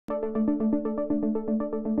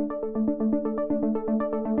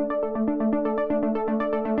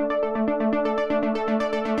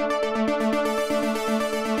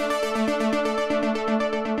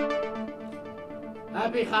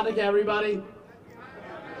Chanukah, everybody.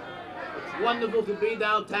 It's wonderful to be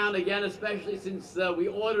downtown again, especially since we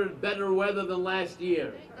ordered better weather than last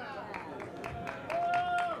year.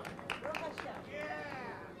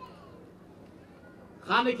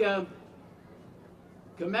 Chanukah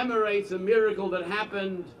commemorates a miracle that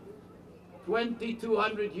happened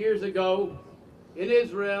 2,200 years ago in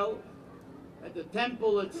Israel at the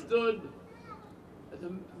temple that stood at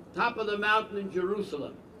the top of the mountain in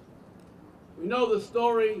Jerusalem. We know the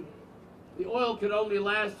story. The oil could only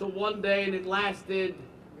last for one day, and it lasted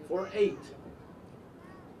for 8.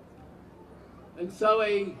 And so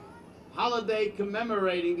a holiday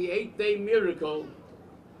commemorating the 8-day miracle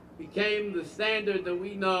became the standard that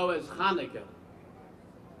we know as Chanukah.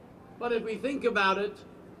 But if we think about it,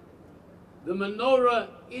 the menorah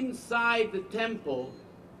inside the temple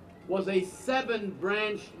was a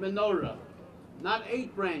 7-branched menorah, not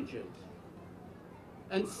 8 branches.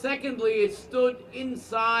 And secondly, it stood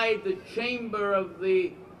inside the chamber of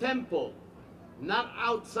the temple, not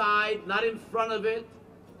outside, not in front of it,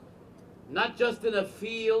 not just in a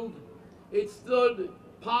field. It stood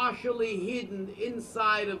partially hidden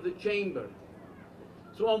inside of the chamber.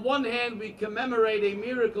 So on one hand, we commemorate a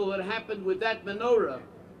miracle that happened with that menorah,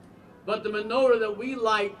 but the menorah that we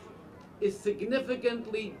light is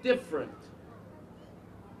significantly different.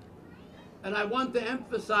 And I want to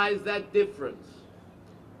emphasize that difference.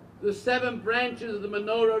 The 7 branches of the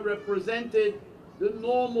menorah represented the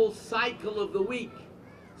normal cycle of the week,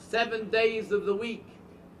 7 days of the week.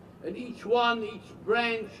 And each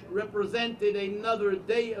branch represented another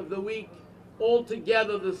day of the week,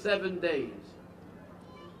 altogether the 7 days.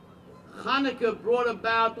 Chanukah brought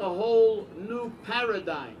about a whole new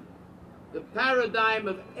paradigm, the paradigm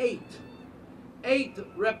of 8. 8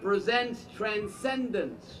 represents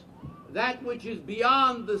transcendence, that which is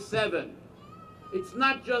beyond the 7. It's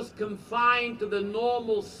not just confined to the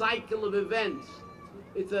normal cycle of events.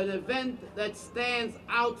 It's an event that stands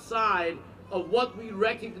outside of what we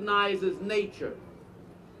recognize as nature.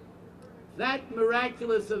 That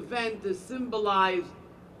miraculous event is symbolized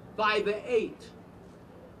by the 8.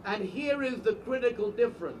 And here is the critical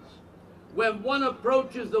difference. When one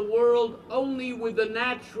approaches the world only with the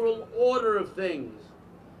natural order of things,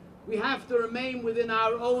 we have to remain within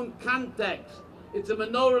our own context. It's a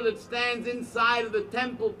menorah that stands inside of the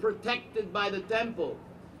temple, protected by the temple,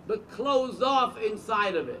 but closed off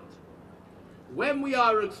inside of it. When we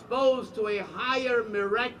are exposed to a higher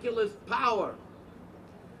miraculous power,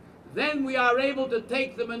 then we are able to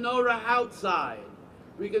take the menorah outside.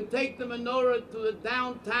 We can take the menorah to the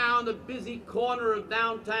downtown, the busy corner of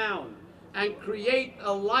downtown, and create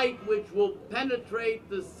a light which will penetrate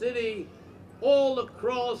the city all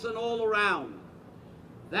across and all around.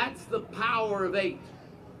 That's the power of 8.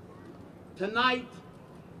 Tonight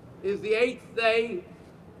is the 8th day,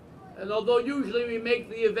 and although usually we make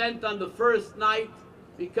the event on the first night,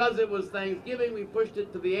 because it was Thanksgiving, we pushed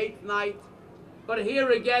it to the 8th night. But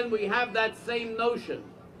here again, we have that same notion.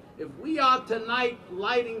 If we are tonight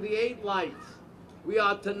lighting the 8 lights, we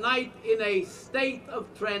are tonight in a state of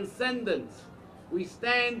transcendence. We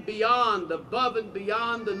stand beyond, above and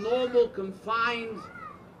beyond the normal confines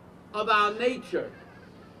of our nature.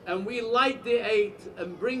 And we light the 8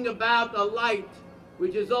 and bring about a light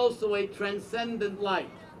which is also a transcendent light.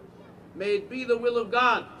 May it be the will of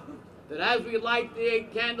God that as we light the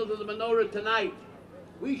 8 candles of the menorah tonight,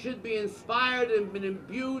 we should be inspired and be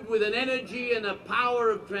imbued with an energy and a power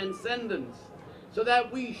of transcendence, so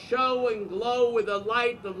that we show and glow with a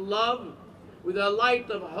light of love, with a light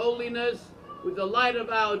of holiness, with the light of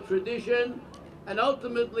our tradition, and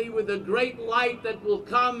ultimately with the great light that will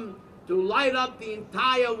come to light up the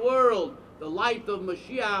entire world, the light of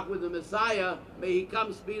Mashiach with the Messiah. May he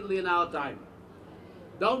come speedily in our time.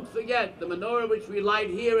 Don't forget, the menorah which we light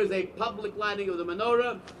here is a public lighting of the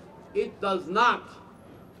menorah. It does not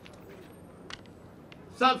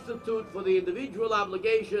substitute for the individual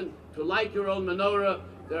obligation to light your own menorah.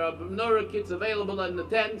 There are menorah kits available in the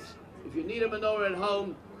tents. If you need a menorah at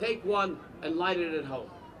home, take one and light it at home.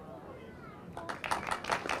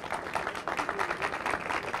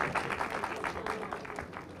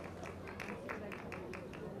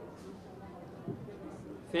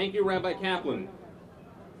 Thank you, Rabbi Kaplan.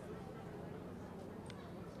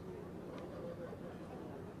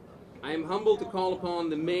 I am humbled to call upon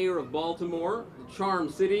the mayor of Baltimore, the Charm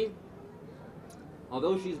City.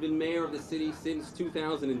 Although she's been mayor of the city since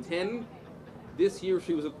 2010, this year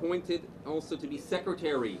she was appointed also to be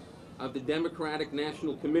secretary of the Democratic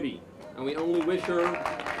National Committee, and we only wish her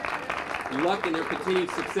luck in her continued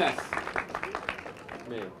success.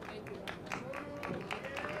 Mayor.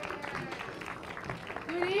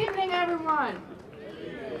 Good evening, everyone.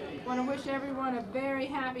 I want to wish everyone a very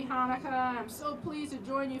happy Hanukkah. I'm so pleased to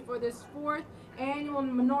join you for this 4th annual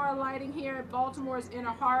menorah lighting here at Baltimore's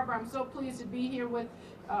Inner Harbor. I'm so pleased to be here with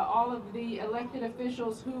all of the elected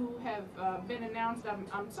officials who have been announced.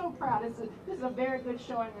 I'm so proud. This is a very good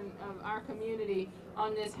showing of our community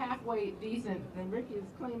on this halfway decent, and Ricky is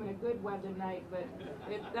claiming a good weather night, but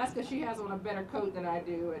that's because she has on a better coat than I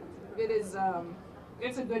do.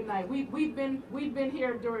 It's a good night. We've been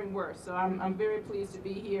here during worse, so I'm very pleased to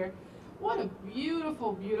be here. What a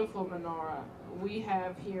beautiful, beautiful menorah we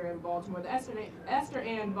have here in Baltimore, the Esther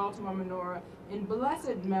Ann Baltimore Menorah in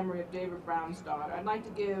blessed memory of David Brown's daughter. I'd like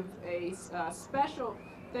to give a special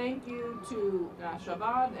thank you to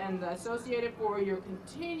Shabbat and the Associated for your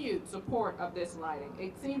continued support of this lighting.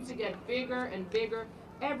 It seems to get bigger and bigger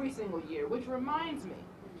every single year, which reminds me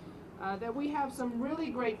that we have some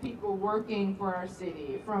really great people working for our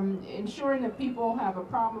city, from ensuring that people have a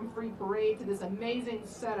problem-free parade to this amazing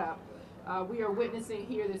setup we are witnessing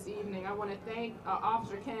here this evening. I want to thank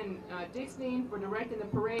Officer Ken Dickstein for directing the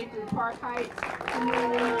parade through Park Heights,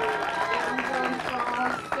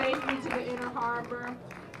 safely to the Inner Harbor,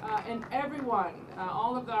 and everyone,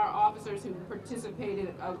 all of our officers who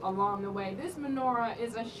participated along the way. This menorah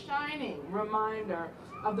is a shining reminder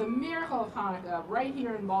of the miracle of Hanukkah right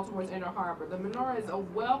here in Baltimore's Inner Harbor. The menorah is a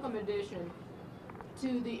welcome addition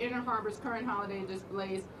to the Inner Harbor's current holiday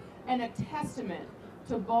displays and a testament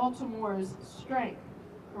to Baltimore's strength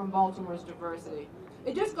from Baltimore's diversity.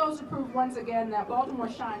 It just goes to prove once again that Baltimore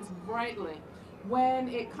shines brightly when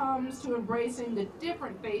it comes to embracing the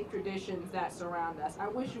different faith traditions that surround us. I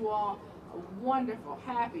wish you all a wonderful,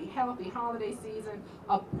 happy, healthy holiday season,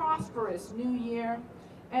 a prosperous new year,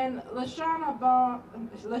 and Lashana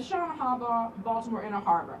Haba, Baltimore Inner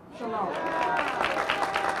Harbor. Shalom.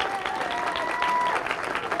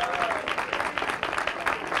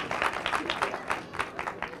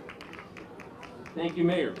 Thank you,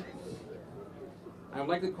 Mayor. I would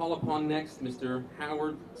like to call upon next Mr.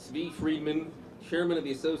 Howard Zvi Friedman, Chairman of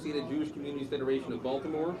the Associated Jewish Communities Federation of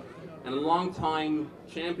Baltimore, and a longtime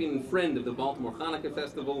champion and friend of the Baltimore Hanukkah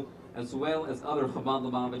Festival, as well as other Chabad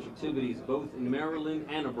Lubavitch activities, both in Maryland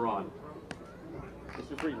and abroad.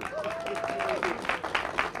 Mr. Friedman.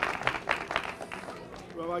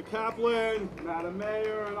 Rabbi Kaplan, Madam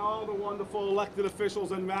Mayor, and all the wonderful elected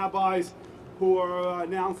officials and rabbis who are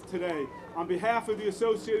announced today. On behalf of the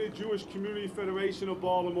Associated Jewish Community Federation of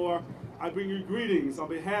Baltimore, I bring you greetings on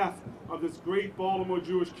behalf of this great Baltimore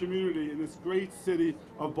Jewish community in this great city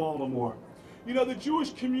of Baltimore. You know, the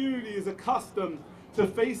Jewish community is accustomed to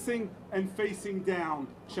facing down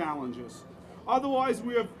challenges. Otherwise,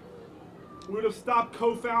 we would have stopped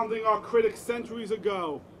co-founding our critics centuries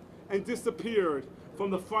ago and disappeared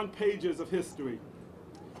from the front pages of history.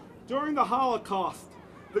 During the Holocaust,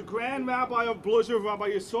 the Grand Rabbi of Bluzhev,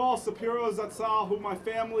 Rabbi Yisrael Sapiro Zatzal, who my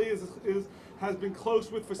family has been close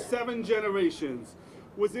with for 7 generations,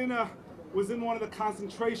 was in one of the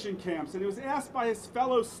concentration camps, and he was asked by his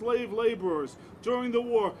fellow slave laborers during the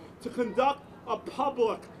war to conduct a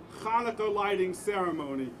public Hanukkah lighting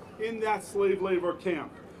ceremony in that slave labor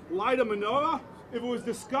camp. Light a menorah? If it was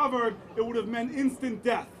discovered, it would have meant instant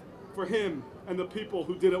death for him and the people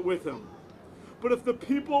who did it with him. But if the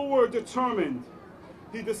people were determined,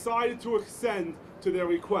 he decided to ascend to their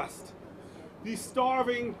request. These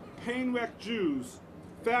starving, pain-wrecked Jews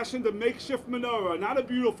fashioned a makeshift menorah, not a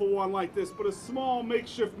beautiful one like this, but a small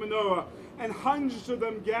makeshift menorah, and hundreds of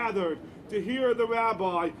them gathered to hear the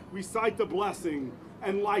rabbi recite the blessing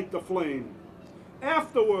and light the flame.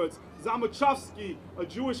 Afterwards, Zamachowski, a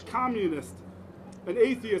Jewish communist, an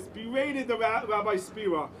atheist, berated the Rabbi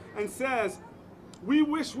Spira and says, "We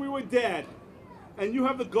wish we were dead, and you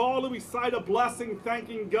have the gall to recite a blessing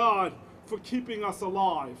thanking God for keeping us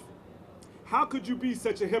alive. How could you be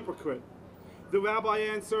such a hypocrite?" The rabbi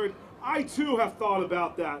answered, "I too have thought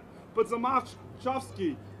about that, but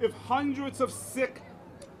Zamachowski, if hundreds of sick,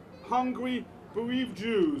 hungry, bereaved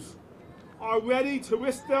Jews are ready to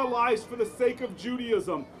risk their lives for the sake of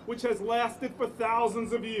Judaism, which has lasted for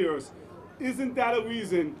thousands of years, isn't that a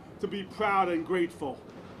reason to be proud and grateful?"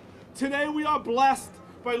 Today we are blessed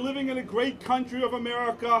by living in a great country of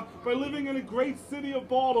America, by living in a great city of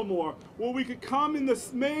Baltimore, where we could come in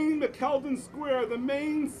this main McKeldin Square, the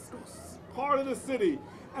main part of the city,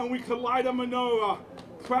 and we could light a menorah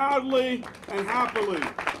proudly and happily.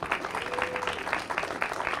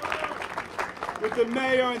 With the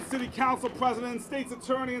mayor and city council president, and state's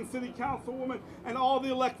attorney and city councilwoman, and all the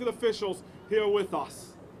elected officials here with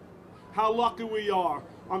us. How lucky we are.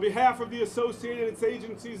 On behalf of the Associated, its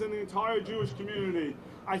agencies, and the entire Jewish community,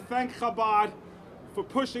 I thank Chabad for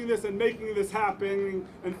pushing this and making this happen,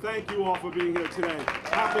 and thank you all for being here today.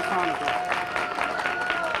 Happy Hanukkah.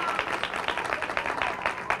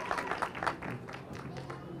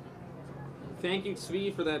 Thank you,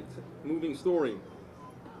 Tzvi, for that moving story.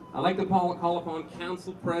 I'd like to call upon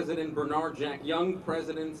Council President Bernard Jack Young,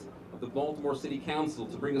 President of the Baltimore City Council,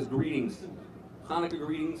 to bring us greetings, Hanukkah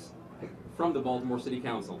greetings from the Baltimore City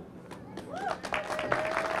Council.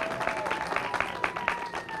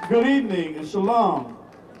 Good evening and shalom.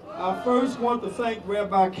 I first want to thank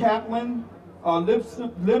Rabbi Kaplan,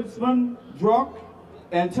 Lipsman, Druck,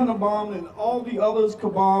 and Tenenbaum, and all the others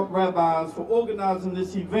Kabab rabbis for organizing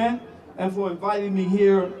this event and for inviting me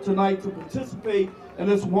here tonight to participate in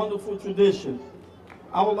this wonderful tradition.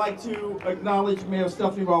 I would like to acknowledge Mayor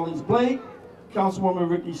Stephanie Rawlings-Blake, Councilwoman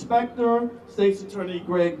Ricky Spector, State's Attorney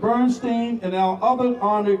Greg Bernstein, and our other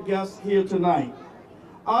honored guests here tonight.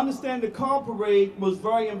 I understand the car parade was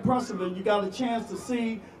very impressive and you got a chance to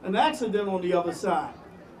see an accident on the other side.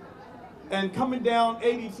 And coming down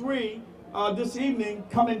 83 this evening,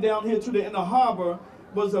 coming down here to the Inner Harbor,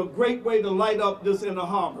 was a great way to light up this Inner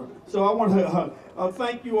Harbor. So I want to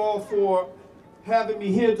thank you all for having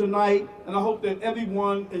me here tonight, and I hope that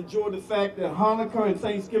everyone enjoyed the fact that Hanukkah and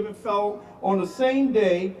Thanksgiving fell on the same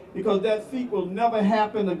day, because that feat will never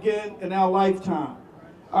happen again in our lifetime.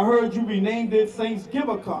 I heard you renamed it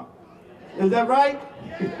Thanksgiving. Is that right?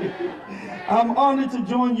 I'm honored to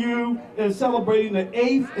join you in celebrating the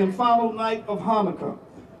 8th and final night of Hanukkah.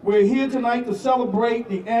 We're here tonight to celebrate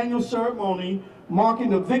the annual ceremony marking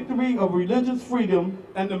the victory of religious freedom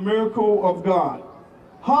and the miracle of God.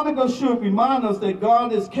 Hanukkah should remind us that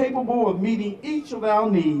God is capable of meeting each of our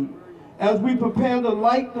needs. As we prepare to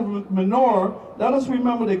light the menorah, let us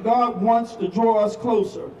remember that God wants to draw us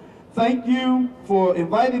closer. Thank you for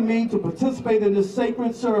inviting me to participate in this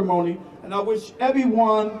sacred ceremony, and I wish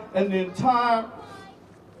everyone and the entire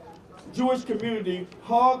Jewish community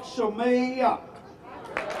Chag Sameach.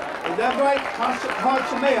 Is that right? Chag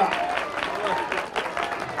Sameach.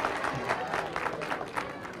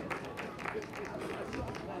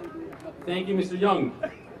 Thank you, Mr. Young.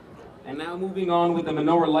 And now moving on with the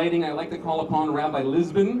menorah lighting, I'd like to call upon Rabbi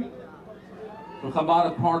Lisbon from Chabad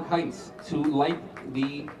of Park Heights to light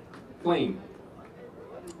the flame,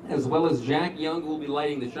 as well as Jack Young, who will be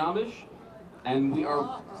lighting the Shamash. And we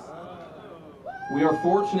are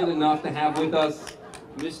fortunate enough to have with us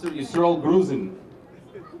Mr. Yisrael Gruzin,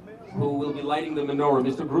 who will be lighting the menorah.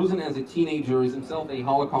 Mr. Gruzin, as a teenager, is himself a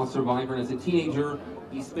Holocaust survivor, and as a teenager,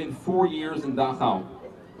 he spent 4 years in Dachau.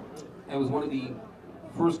 It was one of the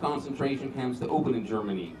first concentration camps to open in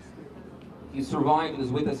Germany. He survived and is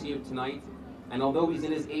with us here tonight. And although he's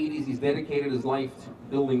in his 80s, he's dedicated his life to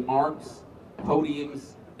building arks,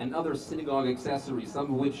 podiums, and other synagogue accessories, some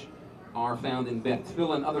of which are found in Beth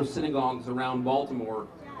Tfilah and other synagogues around Baltimore,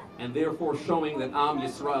 and therefore showing that Am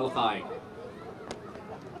Yisrael Chai.